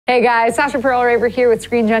Hey guys, Sasha Pearl-Raver here with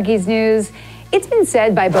Screen Junkies News. It's been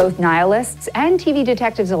said by both nihilists and TV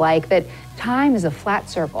detectives alike that time is a flat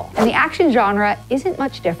circle, and the action genre isn't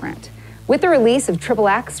much different. With the release of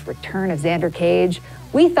XXX, Return of Xander Cage,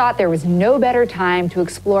 we thought there was no better time to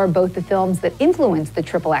explore both the films that influenced the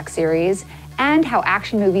XXX series and how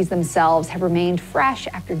action movies themselves have remained fresh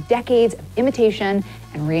after decades of imitation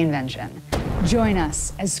and reinvention. Join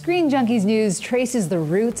us as Screen Junkies News traces the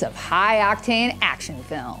roots of high-octane action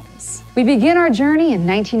films. We begin our journey in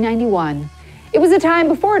 1991. It was a time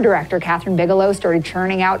before director Kathryn Bigelow started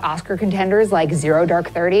churning out Oscar contenders like Zero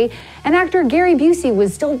Dark 30, and actor Gary Busey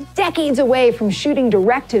was still decades away from shooting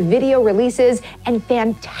direct-to-video releases and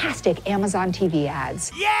fantastic Amazon TV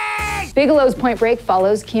ads. Yay! Bigelow's Point Break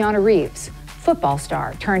follows Keanu Reeves, football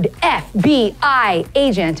star turned FBI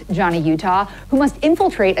agent Johnny Utah, who must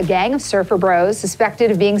infiltrate a gang of surfer bros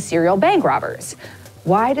suspected of being serial bank robbers.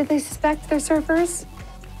 Why do they suspect they're surfers?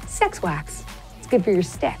 Sex wax. It's good for your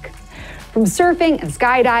stick. From surfing and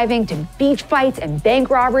skydiving to beach fights and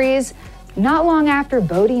bank robberies, not long after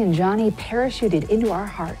Bodie and Johnny parachuted into our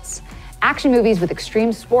hearts, action movies with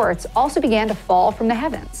extreme sports also began to fall from the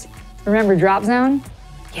heavens. Remember Drop Zone?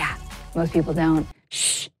 Yeah, most people don't.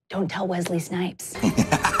 Shh. Don't tell Wesley Snipes.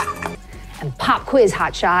 And pop quiz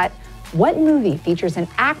hotshot, what movie features an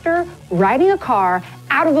actor riding a car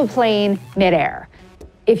out of a plane midair?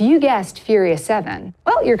 If you guessed Furious 7,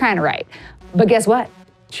 well, you're kind of right. But guess what?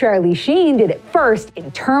 Charlie Sheen did it first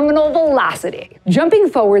in Terminal Velocity. Jumping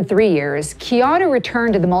forward 3 years, Keanu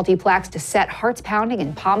returned to the multiplex to set hearts pounding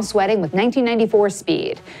and palms sweating with 1994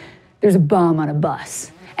 Speed. There's a bomb on a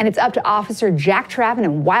bus, and it's up to Officer Jack Traven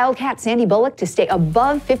and Wildcat Sandy Bullock to stay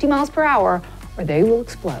above 50 miles per hour or they will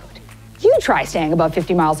explode. You try staying above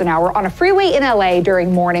 50 miles an hour on a freeway in LA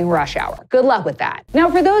during morning rush hour. Good luck with that. Now,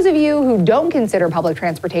 for those of you who don't consider public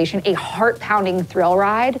transportation a heart-pounding thrill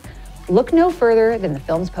ride, look no further than the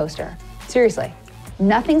film's poster. Seriously,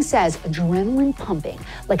 nothing says adrenaline pumping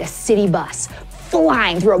like a city bus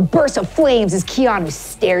flying through a burst of flames as Keanu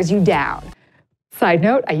stares you down. Side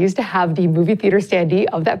note, I used to have the movie theater standee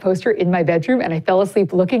of that poster in my bedroom, and I fell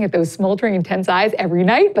asleep looking at those smoldering intense eyes every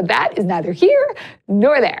night, but that is neither here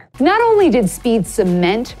nor there. Not only did Speed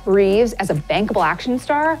cement Reeves as a bankable action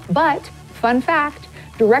star, but, fun fact,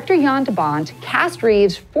 director Jan de Bont cast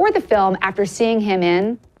Reeves for the film after seeing him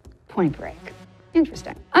in Point Break.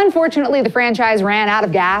 Interesting. Unfortunately, the franchise ran out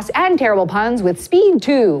of gas and terrible puns with Speed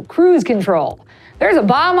 2, Cruise Control. There's a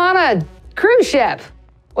bomb on a cruise ship.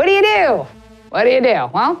 What do you do? What do you do?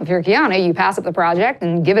 Well, if you're Keanu, you pass up the project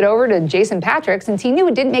and give it over to Jason Patric, since he knew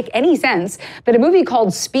it didn't make any sense that a movie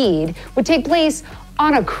called Speed would take place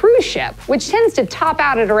on a cruise ship, which tends to top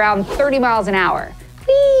out at around 30 miles an hour.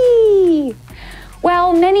 Whee!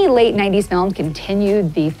 While many late 90s films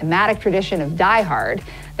continued the thematic tradition of Die Hard,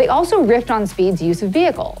 they also riffed on Speed's use of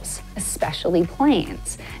vehicles, especially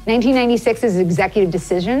planes. 1996's Executive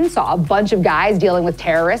Decision saw a bunch of guys dealing with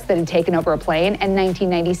terrorists that had taken over a plane, and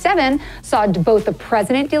 1997 saw both the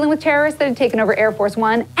president dealing with terrorists that had taken over Air Force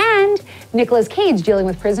One and Nicolas Cage dealing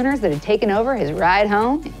with prisoners that had taken over his ride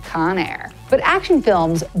home in Con Air. But action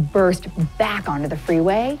films burst back onto the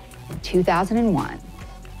freeway in 2001.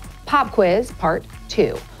 Pop Quiz Part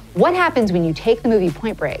 2. What happens when you take the movie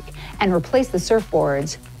Point Break and replace the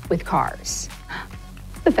surfboards with cars?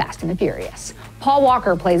 The Fast and the Furious. Paul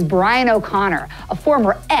Walker plays Brian O'Connor, a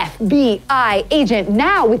former FBI agent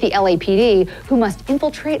now with the LAPD, who must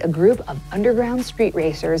infiltrate a group of underground street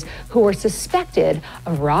racers who were suspected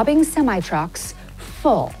of robbing semi-trucks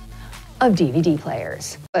full of DVD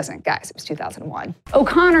players. Listen, guys, it was 2001.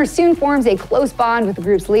 O'Connor soon forms a close bond with the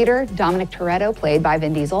group's leader, Dominic Toretto, played by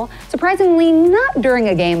Vin Diesel, surprisingly not during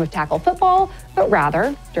a game of tackle football, but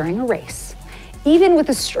rather during a race. Even with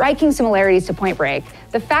the striking similarities to Point Break,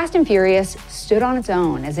 The Fast and Furious stood on its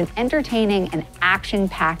own as an entertaining and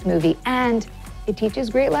action-packed movie, and it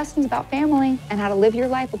teaches great lessons about family and how to live your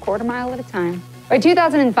life a quarter mile at a time. By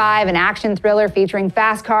 2005, an action thriller featuring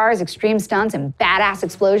fast cars, extreme stunts, and badass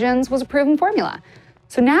explosions was a proven formula.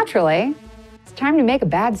 So naturally, it's time to make a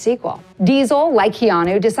bad sequel. Diesel, like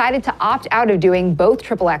Keanu, decided to opt out of doing both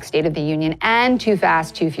XXX State of the Union and Too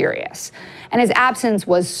Fast, Too Furious. And his absence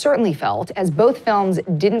was certainly felt, as both films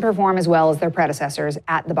didn't perform as well as their predecessors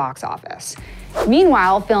at the box office.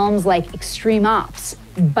 Meanwhile, films like Extreme Ops,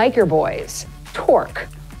 Biker Boys, Torque,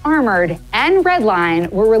 Armored, and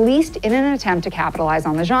Redline were released in an attempt to capitalize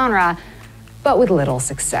on the genre, but with little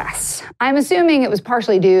success. I'm assuming it was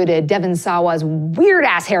partially due to Devon Sawa's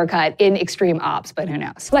weird-ass haircut in Extreme Ops, but who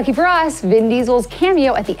knows. Lucky for us, Vin Diesel's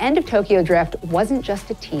cameo at the end of Tokyo Drift wasn't just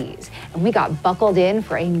a tease, and we got buckled in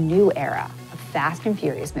for a new era of Fast and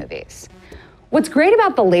Furious movies. What's great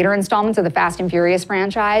about the later installments of the Fast and Furious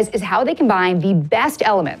franchise is how they combine the best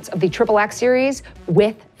elements of the XXX series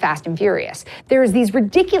with Fast and Furious. There's these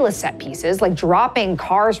ridiculous set pieces like dropping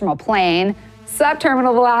cars from a plane,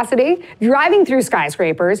 sub-terminal velocity, driving through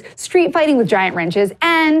skyscrapers, street fighting with giant wrenches,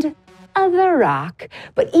 and The Rock.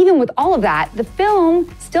 But even with all of that, the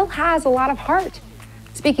film still has a lot of heart.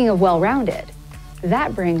 Speaking of well-rounded,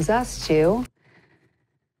 that brings us to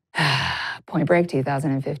Point Break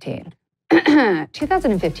 2015.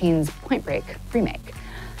 2015's Point Break remake.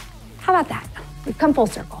 How about that? We've come full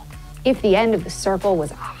circle. If the end of the circle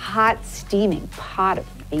was a hot, steaming pot of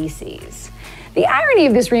feces. The irony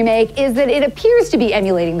of this remake is that it appears to be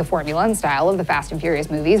emulating the formula and style of the Fast and Furious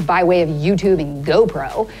movies by way of YouTube and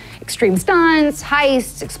GoPro. Extreme stunts,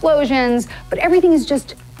 heists, explosions, but everything is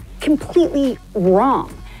just completely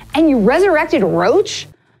wrong. And you resurrected Roach?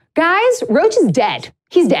 Guys, Roach is dead.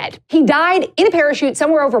 He's dead. He died in a parachute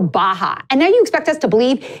somewhere over Baja. And now you expect us to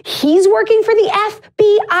believe he's working for the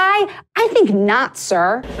FBI? I think not,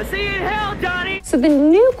 sir. I'll see you in hell, Johnny! So the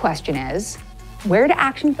new question is, where do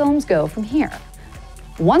action films go from here?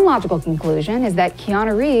 One logical conclusion is that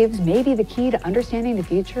Keanu Reeves may be the key to understanding the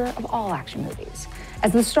future of all action movies.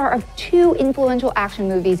 As the star of 2 influential action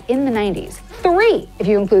movies in the 90s, 3 if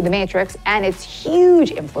you include The Matrix and its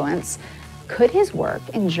huge influence, could his work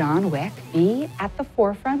in John Wick be at the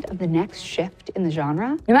forefront of the next shift in the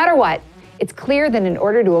genre? No matter what, it's clear that in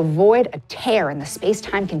order to avoid a tear in the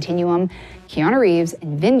space-time continuum, Keanu Reeves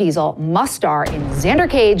and Vin Diesel must star in Xander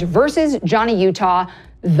Cage versus Johnny Utah,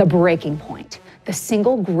 The Breaking Point, the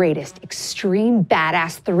single greatest extreme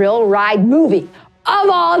badass thrill ride movie of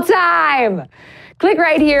all time. Click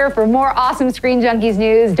right here for more awesome Screen Junkies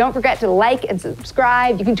news. Don't forget to like and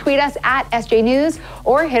subscribe. You can tweet us at SJ News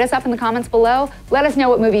or hit us up in the comments below. Let us know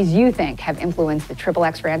what movies you think have influenced the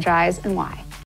XXX franchise and why.